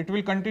on it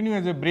will continue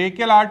as a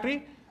brachial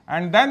artery,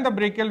 and then the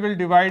brachial will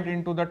divide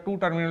into the two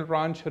terminal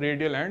branch,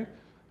 radial and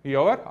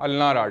your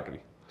ulnar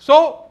artery.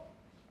 So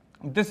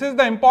this is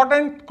the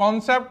important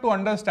concept to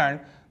understand,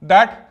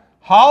 that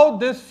how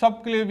this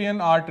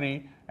subclavian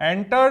artery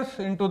enters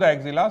into the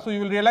axilla. So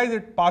you will realize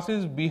it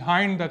passes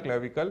behind the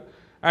clavicle,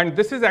 and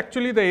this is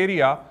actually the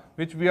area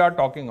which we are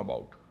talking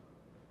about.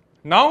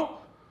 Now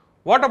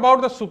What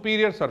about the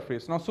superior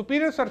surface? Now,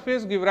 superior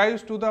surface gives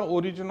rise to the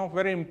origin of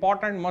very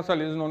important muscle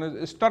is known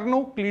as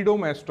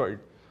sternocleidomastoid.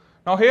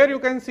 Now, here you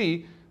can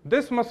see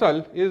this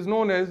muscle is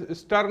known as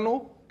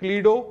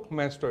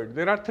sternocleidomastoid.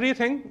 There are three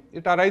things.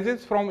 It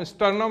arises from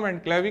sternum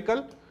and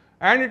clavicle,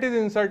 and it is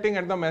inserting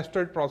at the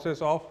mastoid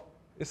process of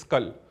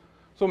skull.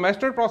 So,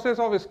 mastoid process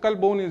of skull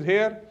bone is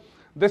here.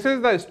 This is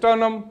the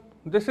sternum,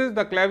 this is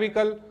the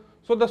clavicle.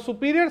 So, the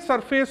superior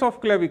surface of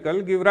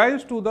clavicle gives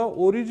rise to the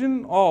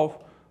origin of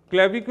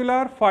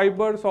clavicular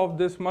fibers of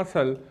this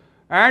muscle,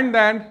 and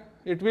then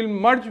it will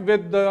merge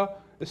with the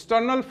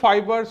sternal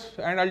fibers,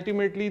 and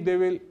ultimately they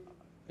will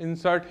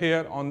insert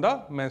here on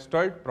the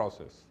mastoid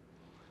process.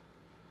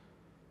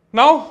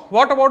 Now,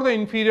 what about the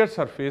inferior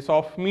surface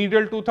of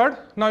medial 2/3?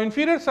 Now,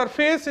 inferior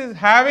surface is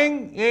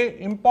having a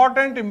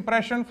important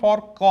impression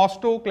for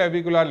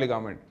costoclavicular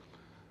ligament.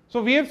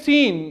 So, we have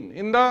seen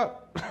in the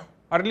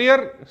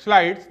earlier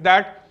slides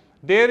that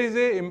there is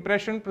a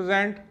impression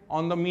present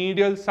on the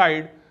medial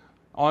side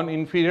on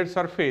inferior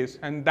surface,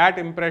 and that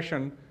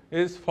impression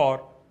is for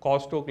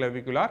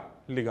costoclavicular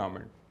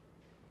ligament.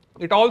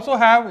 It also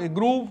have a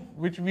groove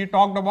which we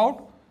talked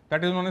about,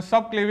 that is known as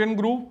subclavian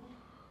groove.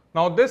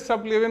 Now, this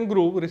subclavian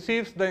groove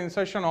receives the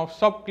insertion of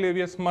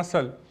subclavius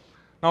muscle.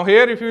 Now,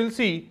 here if you will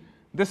see,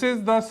 this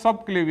is the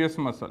subclavius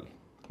muscle.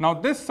 Now,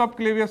 this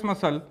subclavius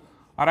muscle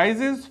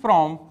arises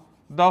from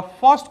the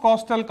first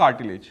costal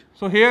cartilage.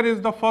 So, here is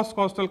the first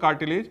costal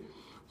cartilage.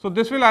 So,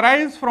 this will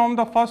arise from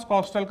the first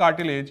costal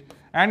cartilage,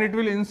 and it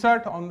will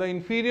insert on the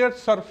inferior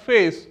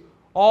surface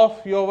of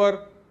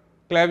your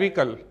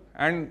clavicle,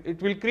 and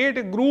it will create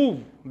a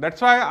groove. That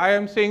is why I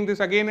am saying this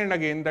again and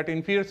again, that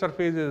inferior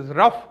surface is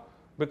rough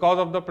because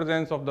of the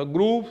presence of the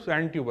grooves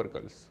and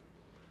tubercles.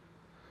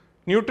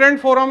 Nutrient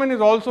foramen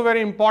is also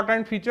very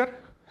important feature,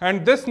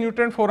 and this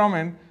nutrient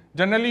foramen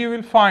generally you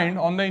will find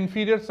on the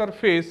inferior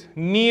surface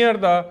near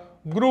the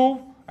groove,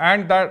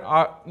 and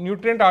that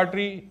nutrient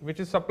artery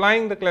which is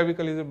supplying the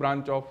clavicle is a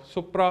branch of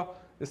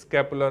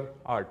suprascapular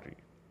artery.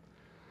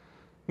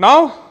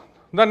 Now,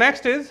 the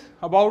next is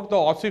about the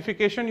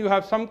ossification. You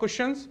have some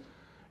questions.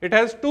 It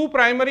has two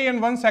primary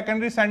and one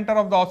secondary center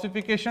of the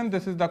ossification.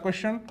 This is the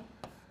question.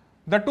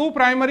 The two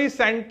primary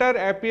center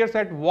appears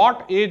at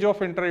what age of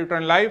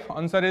intrauterine life?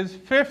 Answer is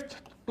 5th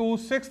to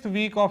 6th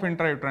week of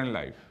intrauterine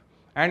life,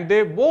 and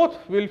they both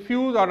will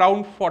fuse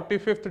around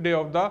 45th day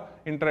of the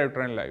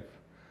intrauterine life.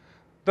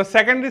 The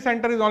secondary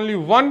center is only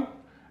one,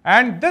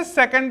 and this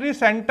secondary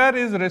center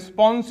is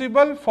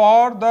responsible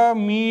for the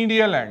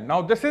medial end.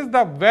 Now, this is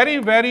the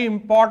very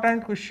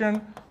important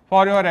question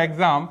for your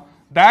exam,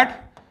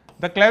 that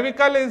the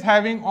clavicle is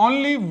having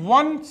only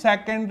one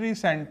secondary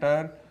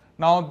center.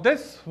 Now,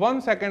 this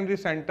one secondary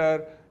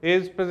center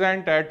is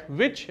present at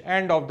which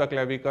end of the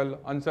clavicle?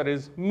 Answer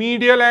is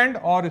medial end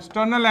or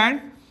sternal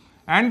end.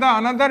 And the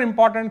another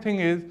important thing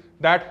is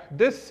that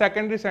this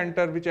secondary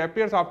center which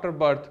appears after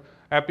birth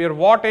appear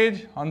what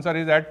age? Answer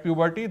is at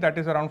puberty, that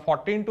is around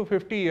 14 to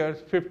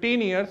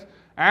 15 years,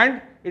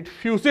 and it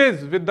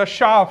fuses with the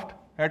shaft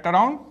at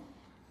around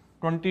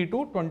 20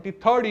 to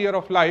 23rd year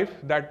of life.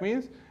 That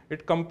means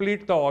it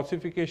completes the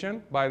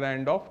ossification by the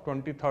end of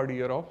 23rd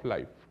year of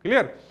life.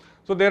 Clear?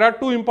 So, there are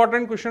two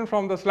important questions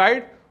from the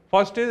slide.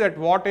 First is at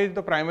what age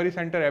the primary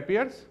center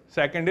appears.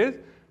 Second is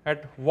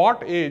at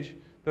what age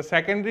the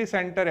secondary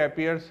center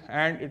appears,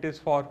 and it is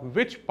for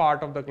which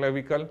part of the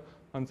clavicle?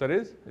 Answer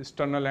is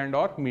sternal end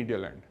or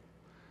medial end.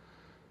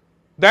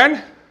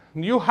 Then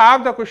you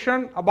have the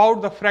question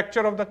about the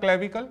fracture of the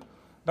clavicle.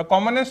 The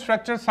commonest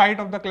fracture site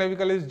of the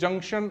clavicle is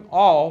junction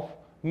of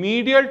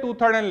medial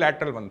 2/3 and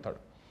lateral 1/3.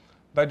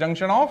 The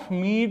junction of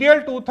medial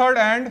 2/3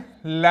 and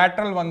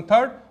lateral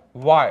 1/3.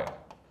 Why?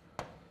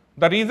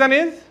 The reason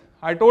is,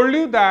 I told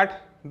you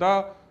that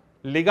the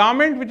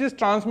ligament which is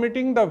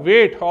transmitting the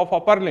weight of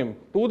upper limb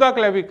to the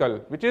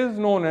clavicle, which is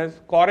known as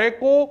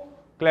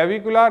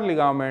coracoclavicular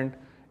ligament,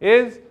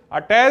 is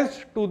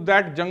attached to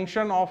that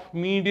junction of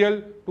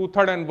medial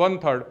 2/3 and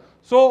 1/3.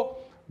 So,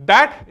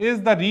 that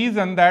is the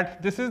reason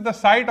that this is the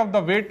site of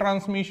the weight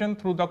transmission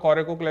through the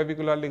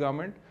coracoclavicular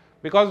ligament,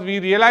 because we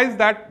realize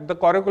that the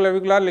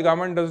coracoclavicular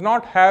ligament does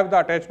not have the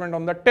attachment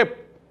on the tip.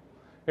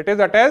 It is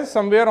attached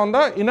somewhere on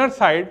the inner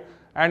side,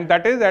 and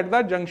that is at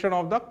the junction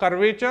of the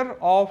curvature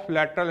of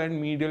lateral and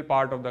medial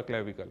part of the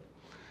clavicle.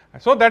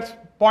 So,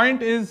 that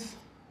point is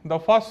the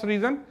first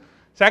reason.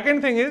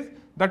 Second thing is,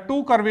 the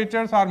two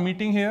curvatures are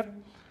meeting here.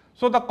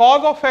 So, the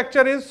cause of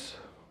fracture is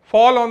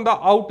fall on the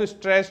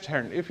outstretched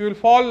hand. If you will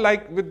fall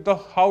like with the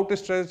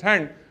outstretched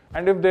hand,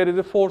 and if there is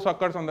a force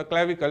occurs on the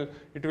clavicle,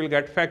 it will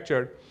get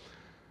fractured.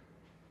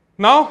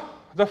 Now,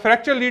 the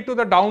fracture lead to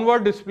the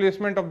downward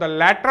displacement of the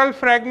lateral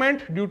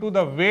fragment due to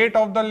the weight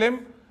of the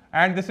limb,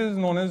 and this is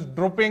known as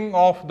drooping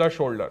of the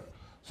shoulder.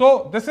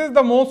 So, this is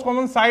the most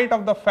common site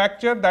of the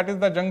fracture, that is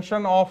the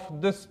junction of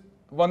this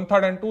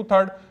 1/3 and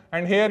 2/3,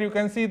 and here you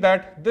can see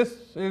that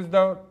this is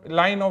the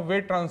line of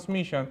weight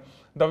transmission.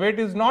 The weight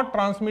is not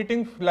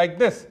transmitting like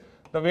this,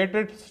 the weight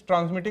is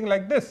transmitting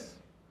like this.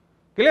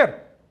 Clear?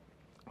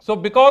 So,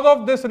 because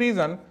of this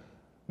reason,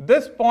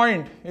 this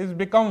point is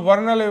become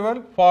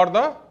vulnerable for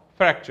the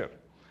fracture.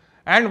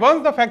 And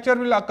once the fracture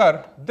will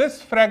occur,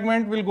 this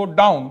fragment will go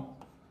down.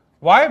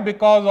 Why?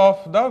 Because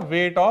of the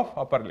weight of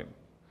upper limb.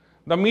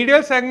 The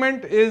medial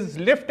segment is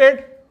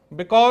lifted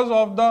because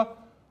of the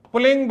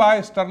pulling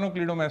by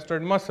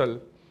sternocleidomastoid muscle.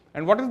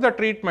 And what is the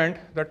treatment?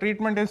 The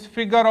treatment is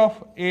figure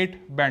of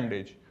 8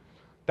 bandage.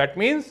 That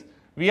means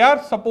we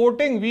are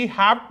supporting, we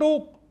have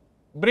to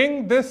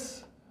bring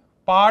this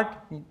part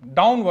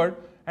downward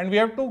and we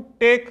have to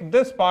take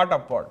this part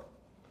upward.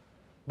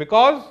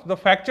 Because the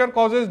fracture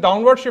causes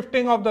downward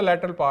shifting of the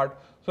lateral part.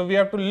 So, we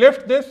have to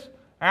lift this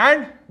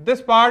and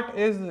this part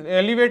is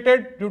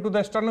elevated due to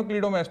the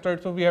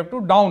sternocleidomastoid. So, we have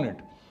to down it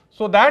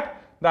so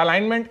that the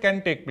alignment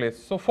can take place.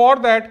 So, for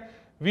that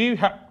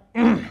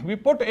we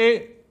put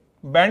a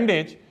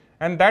bandage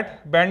and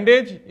that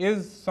bandage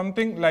is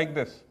something like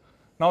this.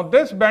 Now,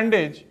 this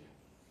bandage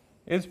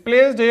is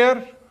placed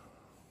here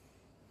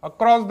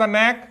across the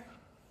neck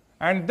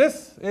and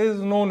this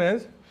is known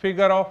as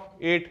figure of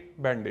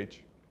 8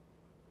 bandage.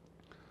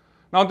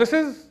 Now, this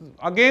is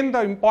again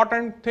the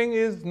important thing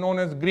is known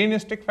as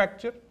greenstick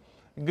fracture.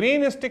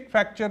 Greenstick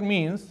fracture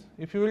means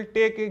if you will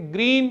take a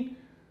green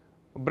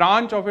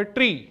branch of a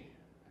tree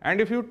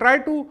and if you try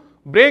to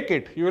break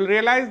it, you will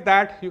realize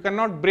that you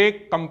cannot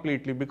break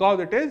completely because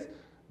it is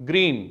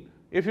green.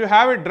 If you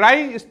have a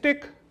dry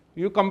stick,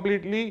 you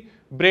completely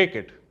break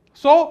it.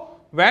 So,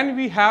 when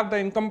we have the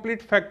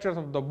incomplete fractures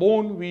of the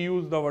bone, we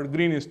use the word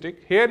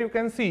greenstick. Here you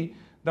can see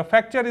the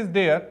fracture is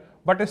there,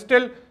 but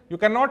still you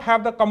cannot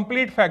have the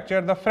complete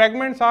fracture. The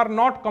fragments are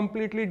not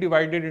completely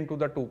divided into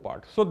the 2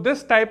 parts. So,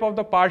 this type of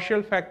the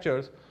partial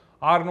fractures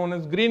are known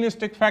as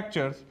greenstick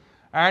fractures,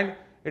 and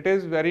it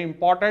is very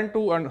important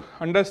to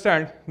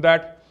understand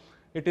that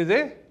it is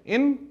a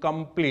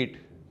incomplete.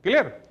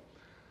 Clear?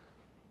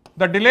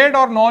 The delayed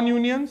or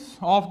non-unions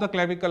of the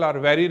clavicle are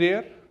very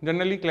rare.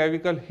 Generally,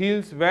 clavicle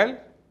heals well.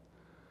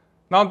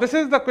 Now, this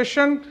is the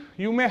question,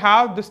 you may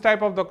have this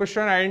type of the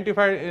question,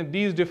 identify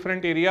these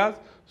different areas.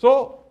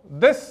 So,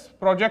 this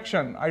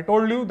projection, I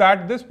told you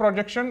that this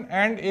projection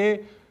and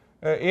a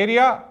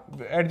area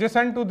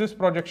adjacent to this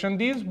projection,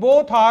 these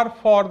both are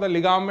for the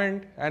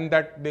ligament, and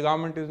that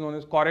ligament is known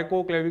as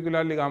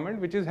coracoclavicular ligament,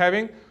 which is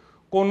having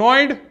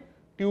conoid,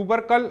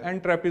 tubercle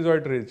and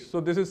trapezoid ridge. So,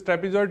 this is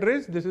trapezoid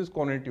ridge, this is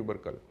conoid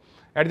tubercle.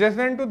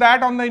 Adjacent to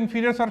that on the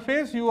inferior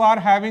surface, you are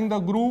having the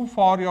groove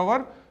for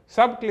your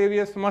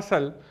subclavius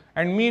muscle,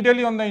 and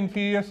medially on the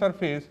inferior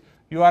surface,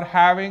 you are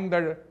having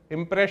the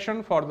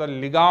impression for the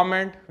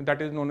ligament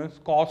that is known as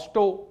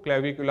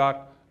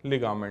costoclavicular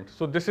ligament.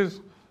 So, this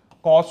is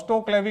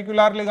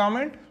costoclavicular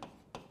ligament.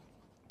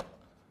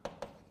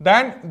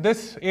 Then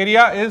this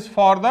area is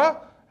for the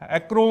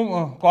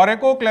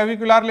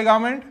coracoclavicular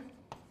ligament,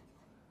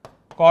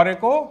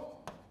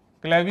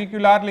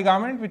 coracoclavicular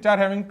ligament, which are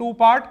having 2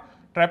 parts,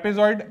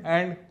 trapezoid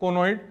and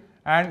conoid,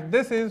 and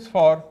this is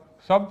for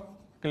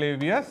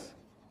subclavius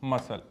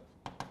muscle.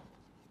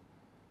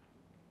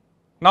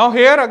 Now,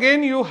 here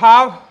again you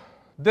have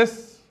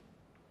this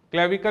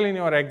clavicle in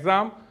your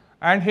exam,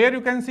 and here you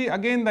can see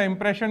again the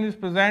impression is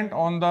present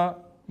on the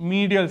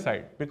medial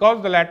side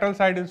because the lateral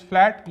side is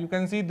flat. You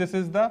can see this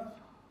is the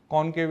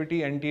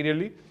concavity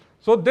anteriorly.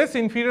 So, this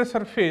inferior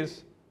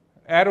surface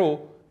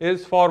arrow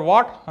is for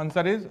what?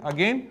 Answer is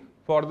again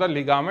for the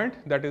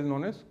ligament that is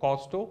known as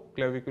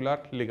costoclavicular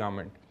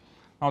ligament.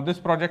 Now, this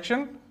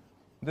projection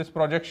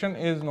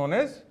is known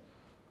as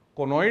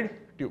conoid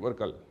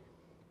tubercle.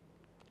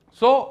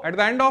 So, at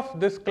the end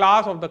of this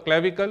class of the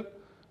clavicle,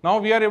 now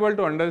we are able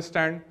to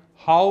understand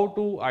how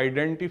to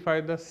identify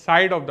the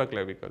side of the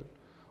clavicle.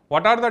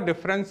 What are the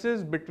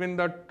differences between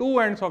the 2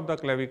 ends of the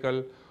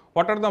clavicle?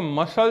 What are the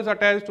muscles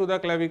attached to the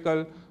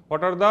clavicle?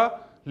 What are the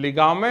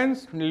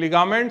ligaments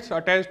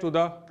attached to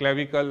the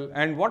clavicle,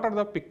 and what are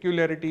the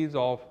peculiarities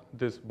of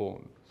this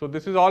bone? So,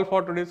 this is all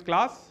for today's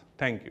class.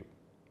 Thank you.